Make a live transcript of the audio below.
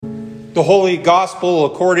The Holy Gospel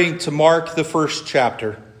according to Mark, the first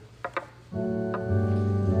chapter.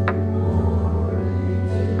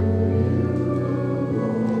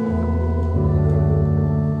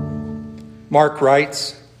 Mark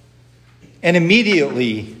writes, "And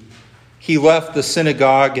immediately he left the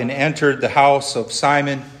synagogue and entered the house of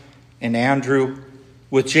Simon and Andrew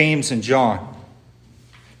with James and John.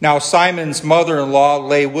 Now Simon's mother-in-law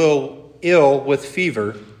lay ill with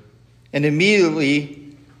fever, and immediately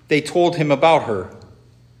they told him about her.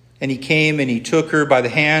 And he came and he took her by the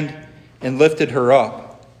hand and lifted her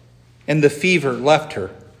up. And the fever left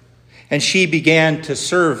her, and she began to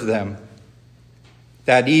serve them.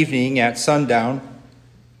 That evening at sundown,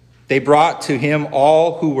 they brought to him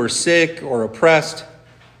all who were sick or oppressed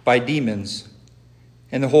by demons.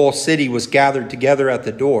 And the whole city was gathered together at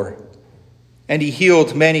the door. And he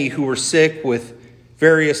healed many who were sick with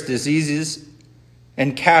various diseases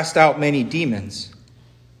and cast out many demons.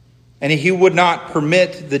 And he would not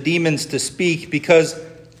permit the demons to speak because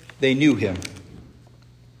they knew him.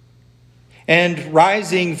 And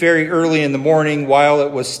rising very early in the morning, while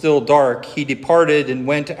it was still dark, he departed and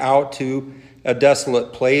went out to a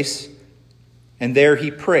desolate place, and there he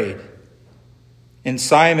prayed. And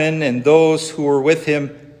Simon and those who were with him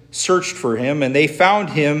searched for him, and they found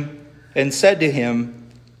him and said to him,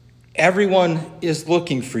 'Everyone is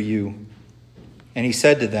looking for you.' And he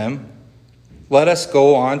said to them, 'Let us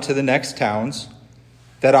go on to the next towns,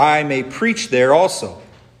 that I may preach there also.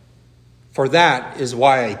 For that is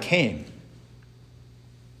why I came.'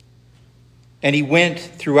 And he went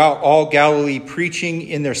throughout all Galilee, preaching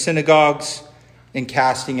in their synagogues and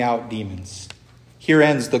casting out demons." Here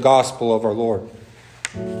ends the gospel of our Lord.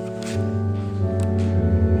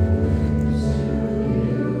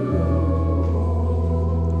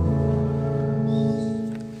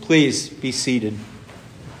 Please be seated.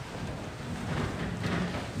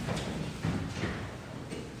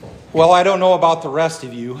 Well, I don't know about the rest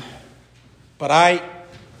of you, but I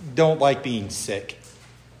don't like being sick.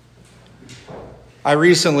 I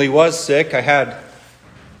recently was sick. I had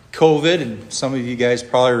COVID, and some of you guys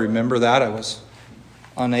probably remember that. I was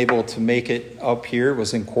unable to make it up here,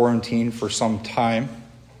 was in quarantine for some time.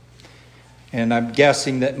 And I'm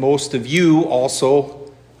guessing that most of you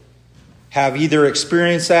also have either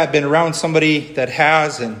experienced that, been around somebody that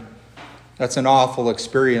has, and that's an awful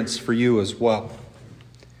experience for you as well.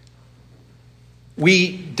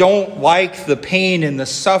 We don't like the pain and the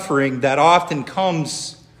suffering that often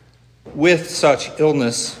comes with such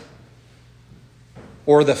illness,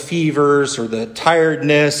 or the fevers, or the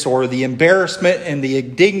tiredness, or the embarrassment and the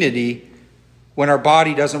indignity when our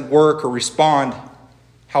body doesn't work or respond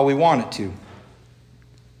how we want it to.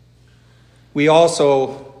 We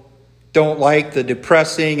also don't like the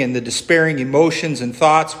depressing and the despairing emotions and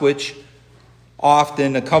thoughts which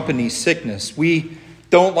often accompany sickness. We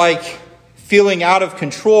don't like feeling out of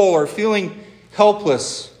control or feeling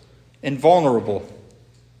helpless and vulnerable.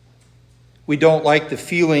 We don't like the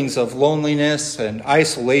feelings of loneliness and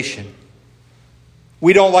isolation.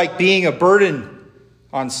 We don't like being a burden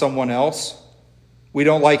on someone else. We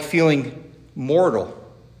don't like feeling mortal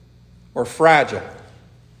or fragile.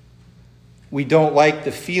 We don't like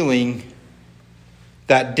the feeling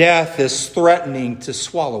that death is threatening to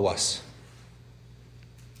swallow us.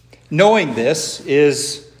 Knowing this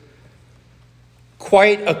is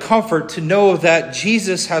quite a comfort to know that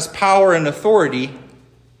Jesus has power and authority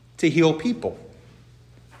to heal people.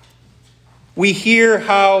 We hear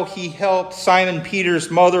how he helped Simon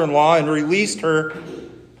Peter's mother-in-law and released her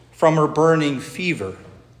from her burning fever.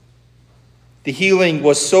 The healing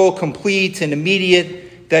was so complete and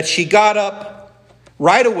immediate that she got up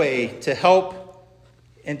right away to help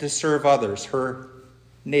and to serve others, her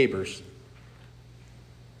neighbors.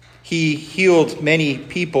 He healed many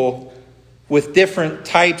people with different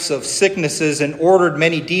types of sicknesses and ordered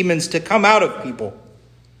many demons to come out of people.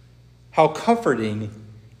 How comforting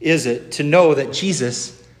is it to know that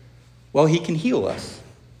Jesus, well, he can heal us.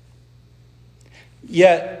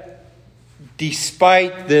 Yet,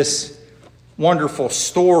 despite this wonderful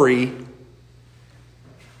story,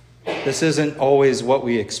 this isn't always what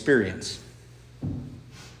we experience.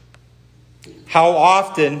 How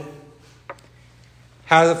often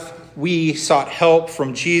have we sought help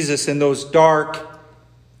from Jesus in those dark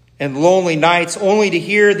and lonely nights only to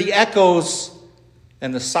hear the echoes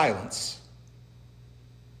and the silence?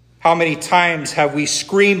 How many times have we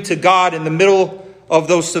screamed to God in the middle of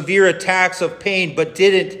those severe attacks of pain but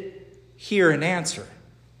didn't hear an answer?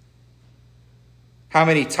 How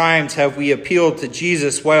many times have we appealed to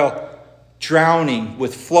Jesus while drowning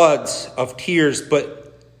with floods of tears,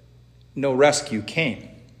 but no rescue came?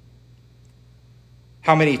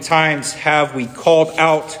 How many times have we called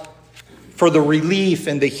out for the relief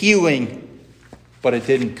and the healing, but it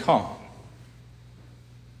didn't come?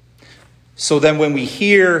 So then when we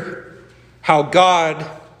hear how God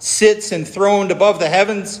sits enthroned above the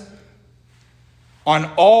heavens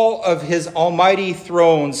on all of his almighty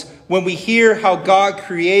thrones, when we hear how God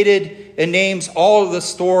created and names all of the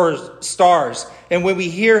stars, and when we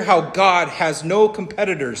hear how God has no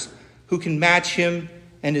competitors who can match him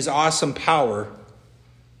and his awesome power,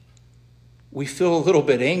 we feel a little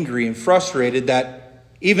bit angry and frustrated that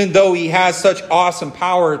even though he has such awesome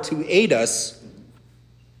power to aid us,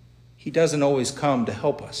 he doesn't always come to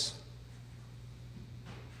help us.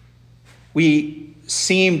 We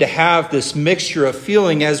seem to have this mixture of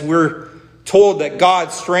feeling as we're told that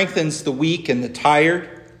God strengthens the weak and the tired,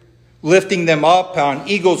 lifting them up on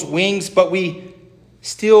eagle's wings, but we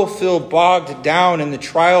still feel bogged down in the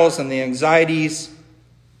trials and the anxieties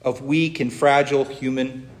of weak and fragile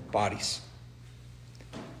human bodies.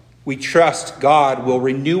 We trust God will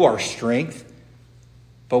renew our strength,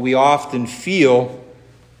 but we often feel,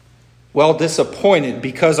 disappointed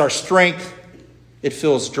because our strength, it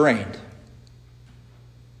feels drained.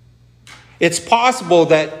 It's possible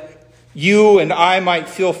that you and I might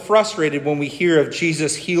feel frustrated when we hear of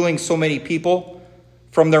Jesus healing so many people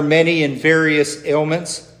from their many and various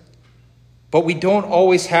ailments, but we don't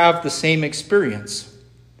always have the same experience.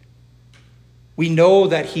 We know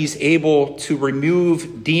that he's able to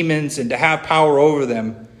remove demons and to have power over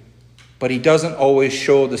them, but he doesn't always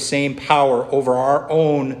show the same power over our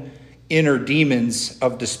own inner demons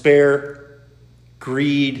of despair,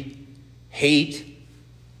 greed, hate,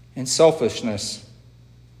 and selfishness.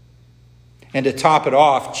 And to top it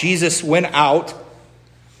off, Jesus went out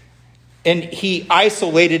and he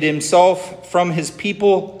isolated himself from his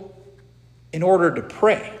people in order to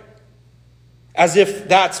pray, as if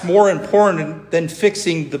that's more important than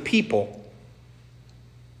fixing the people.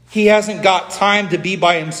 He hasn't got time to be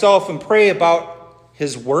by himself and pray about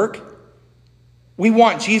his work. We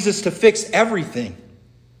want Jesus to fix everything,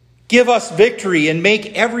 give us victory, and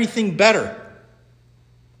make everything better.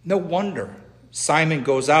 No wonder Simon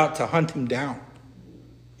goes out to hunt him down.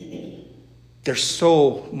 There's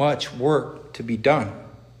so much work to be done.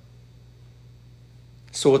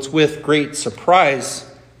 So it's with great surprise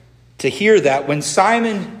to hear that when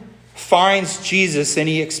Simon finds Jesus and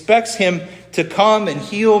he expects him to come and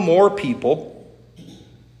heal more people,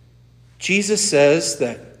 Jesus says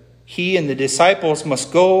that he and the disciples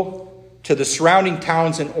must go to the surrounding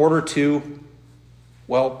towns in order to,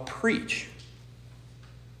 preach.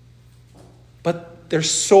 But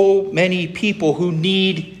there's so many people who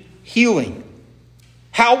need healing.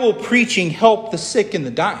 How will preaching help the sick and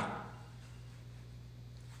the dying?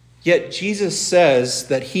 Yet Jesus says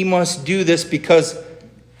that he must do this because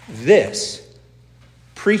this,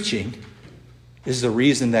 preaching, is the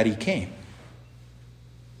reason that he came.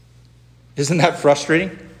 Isn't that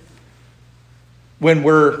frustrating? When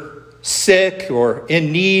we're sick or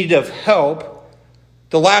in need of help,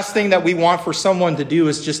 the last thing that we want for someone to do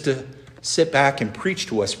is just to sit back and preach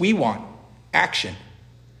to us. We want action.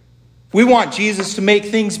 We want Jesus to make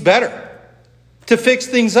things better, to fix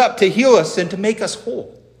things up, to heal us, and to make us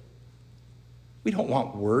whole. We don't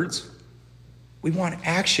want words. We want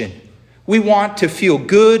action. We want to feel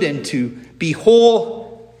good and to be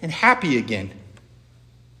whole and happy again.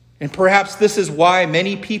 And perhaps this is why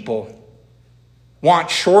many people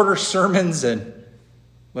want shorter sermons and,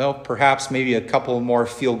 perhaps maybe a couple more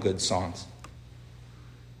feel-good songs.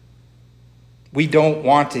 We don't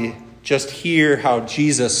want to just hear how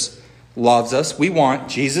Jesus loves us. We want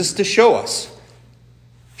Jesus to show us.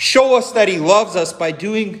 Show us that he loves us by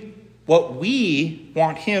doing what we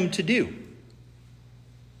want him to do.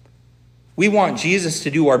 We want Jesus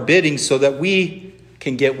to do our bidding so that we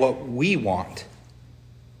can get what we want.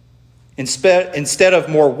 Instead of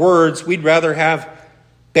more words, we'd rather have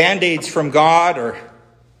Band-Aids from God or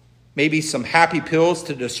maybe some happy pills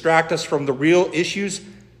to distract us from the real issues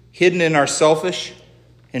hidden in our selfish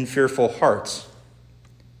and fearful hearts.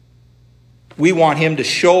 We want him to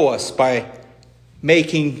show us by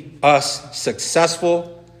making us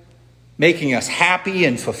successful, making us happy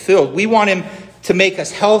and fulfilled. We want him to make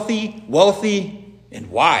us healthy, wealthy,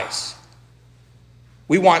 and wise.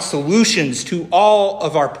 We want solutions to all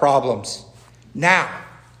of our problems now.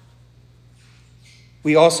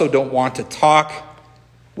 We also don't want to talk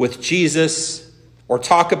with Jesus or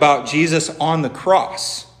talk about Jesus on the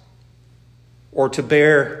cross or to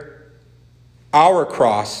bear our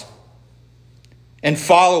cross and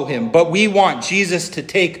follow him. But we want Jesus to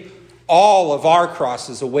take all of our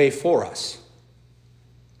crosses away for us.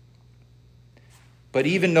 But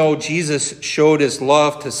even though Jesus showed his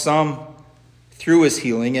love to some through his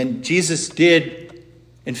healing, and Jesus did,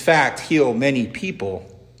 in fact, heal many people,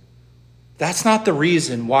 that's not the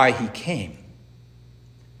reason why he came.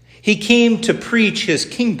 He came to preach his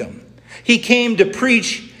kingdom. He came to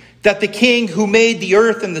preach that the King who made the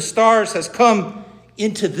earth and the stars has come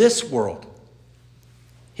into this world.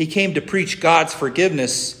 He came to preach God's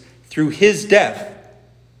forgiveness through his death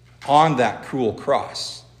on that cruel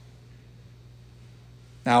cross.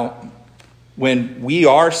 Now, when we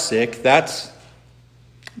are sick, that's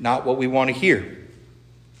not what we want to hear.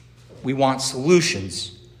 We want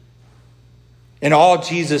solutions. And all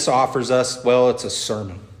Jesus offers us, well, it's a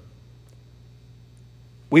sermon.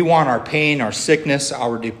 We want our pain, our sickness,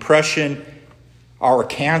 our depression, our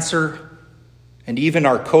cancer, and even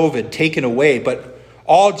our COVID taken away. But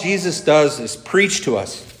all Jesus does is preach to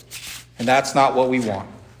us. And that's not what we want.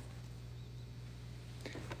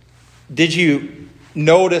 Did you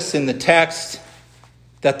notice in the text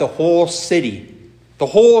that the whole city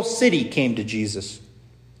came to Jesus?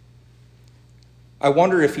 I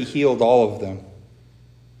wonder if he healed all of them.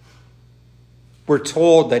 We're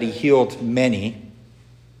told that he healed many,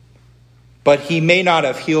 but he may not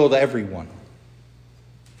have healed everyone.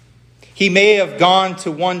 He may have gone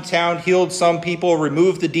to one town, healed some people,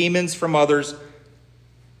 removed the demons from others.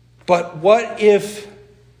 But what if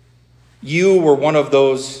you were one of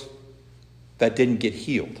those that didn't get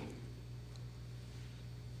healed?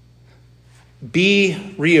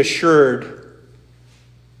 Be reassured,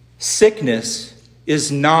 sickness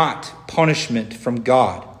is not punishment from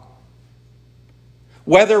God.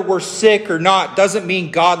 Whether we're sick or not doesn't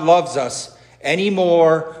mean God loves us any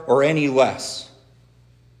more or any less.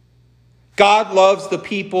 God loves the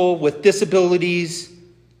people with disabilities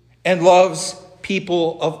and loves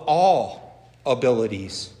people of all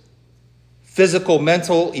abilities. Physical,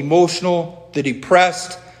 mental, emotional, the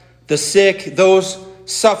depressed, the sick, those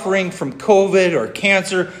suffering from COVID or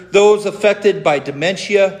cancer, those affected by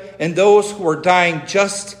dementia, and those who are dying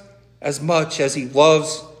just as much as he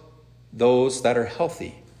loves those that are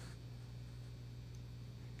healthy.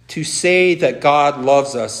 To say that God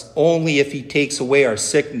loves us only if he takes away our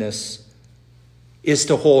sickness is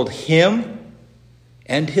to hold him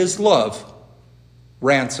and his love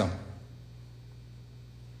ransom.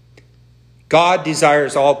 God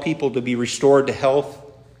desires all people to be restored to health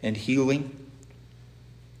and healing.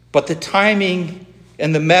 But the timing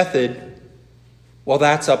and the method, well,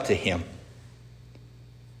 that's up to him.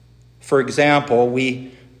 For example,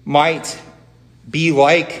 we might be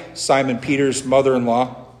like Simon Peter's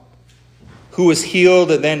mother-in-law, who was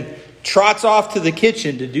healed and then trots off to the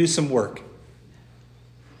kitchen to do some work.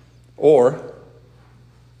 Or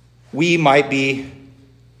we might be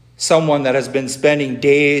someone that has been spending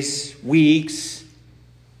days, weeks,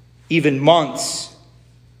 even months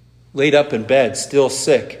laid up in bed, still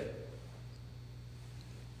sick.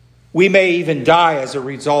 We may even die as a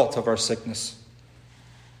result of our sickness.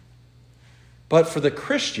 But for the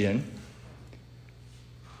Christian,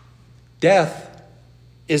 death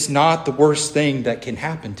is not the worst thing that can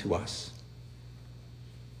happen to us.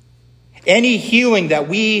 Any healing that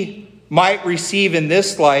we might receive in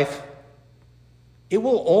this life, it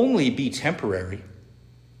will only be temporary.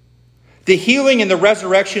 The healing and the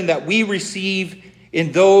resurrection that we receive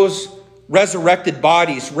in those resurrected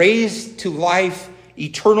bodies, raised to life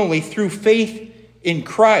eternally through faith in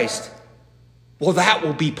Christ, well, that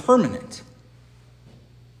will be permanent.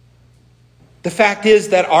 The fact is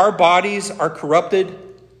that our bodies are corrupted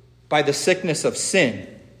by the sickness of sin,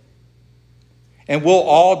 and we'll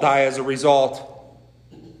all die as a result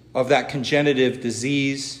of that congenitive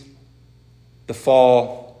disease, the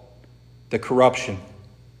fall, the corruption.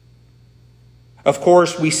 Of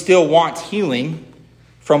course, we still want healing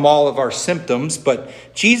from all of our symptoms, but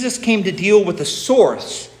Jesus came to deal with the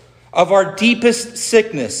source of our deepest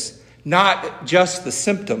sickness, not just the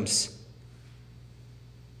symptoms.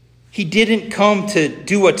 He didn't come to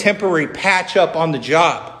do a temporary patch up on the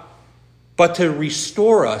job, but to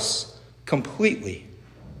restore us completely.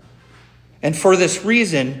 And for this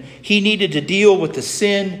reason, he needed to deal with the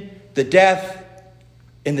sin, the death,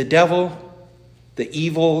 and the devil, the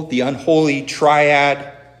evil, the unholy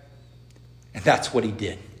triad. And that's what he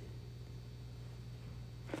did.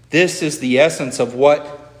 This is the essence of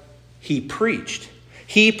what he preached.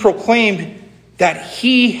 He proclaimed that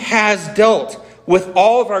he has dealt with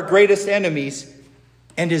all of our greatest enemies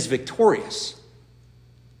and is victorious.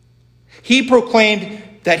 He proclaimed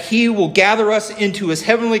that he will gather us into his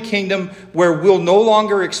heavenly kingdom where we'll no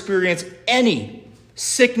longer experience any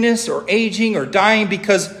sickness or aging or dying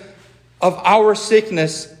because of our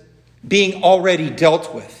sickness being already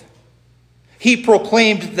dealt with. He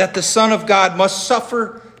proclaimed that the Son of God must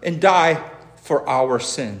suffer and die for our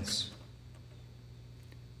sins.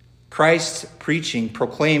 Christ's preaching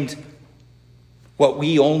proclaimed what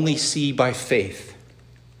we only see by faith.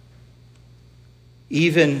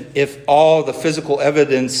 Even if all the physical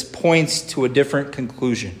evidence points to a different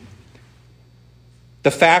conclusion.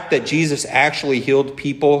 The fact that Jesus actually healed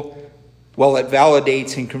people, well, it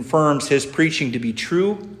validates and confirms his preaching to be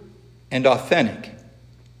true and authentic.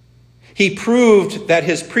 He proved that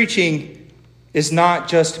his preaching is not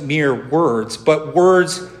just mere words, but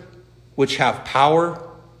words which have power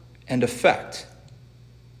and effect.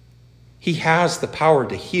 He has the power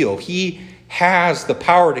to heal. He has the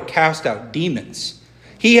power to cast out demons.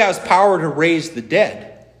 He has power to raise the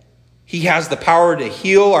dead. He has the power to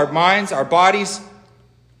heal our minds, our bodies,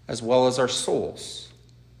 as well as our souls.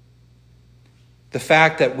 The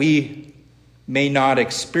fact that we may not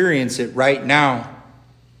experience it right now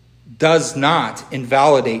does not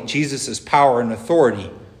invalidate Jesus' power and authority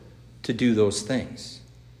to do those things.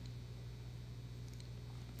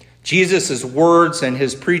 Jesus' words and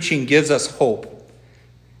his preaching gives us hope.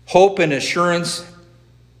 Hope and assurance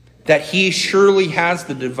that he surely has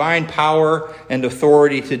the divine power and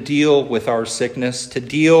authority to deal with our sickness, to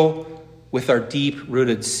deal with our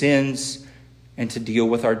deep-rooted sins, and to deal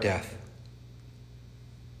with our death.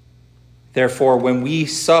 Therefore, when we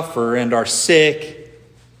suffer and are sick,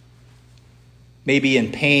 maybe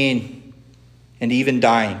in pain and even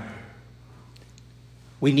dying,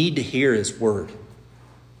 we need to hear his word.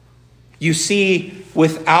 You see,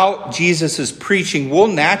 without Jesus' preaching, we'll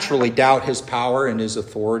naturally doubt his power and his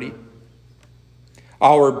authority.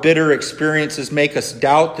 Our bitter experiences make us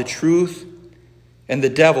doubt the truth, and the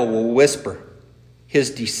devil will whisper his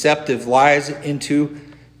deceptive lies into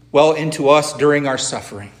us during our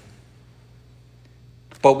suffering.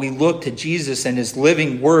 But we look to Jesus and his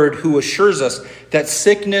living word, who assures us that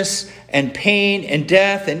sickness and pain and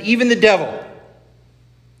death and even the devil,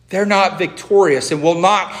 they're not victorious and will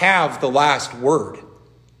not have the last word.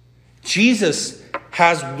 Jesus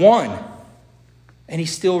has won, and he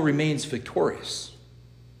still remains victorious.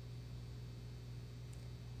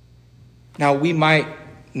 Now, we might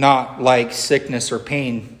not like sickness or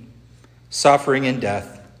pain, suffering and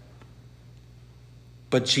death,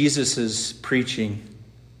 but Jesus' preaching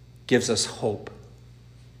gives us hope,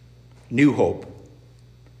 new hope.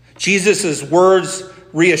 Jesus' words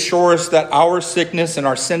reassure us that our sickness and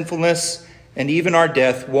our sinfulness and even our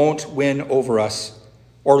death won't win over us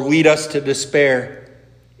or lead us to despair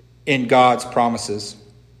in God's promises.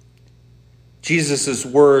 Jesus'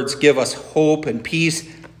 words give us hope and peace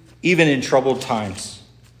even in troubled times.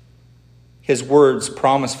 His words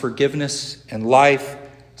promise forgiveness and life,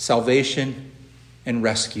 salvation and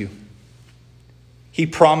rescue. He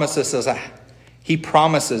promises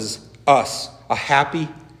us a happy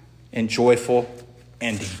and joyful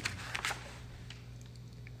ending.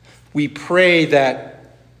 We pray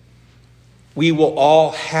that we will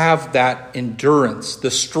all have that endurance, the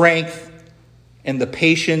strength, and the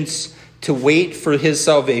patience to wait for his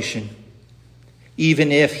salvation,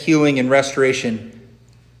 even if healing and restoration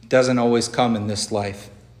doesn't always come in this life.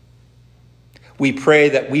 We pray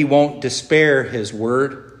that we won't despair his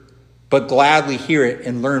word, but gladly hear it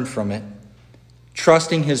and learn from it,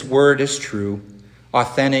 trusting his word is true,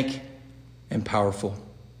 authentic, and powerful.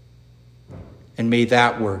 And may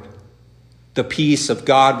that word, the peace of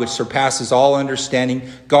God which surpasses all understanding,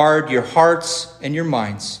 guard your hearts and your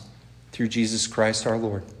minds through Jesus Christ our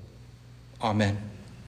Lord. Amen.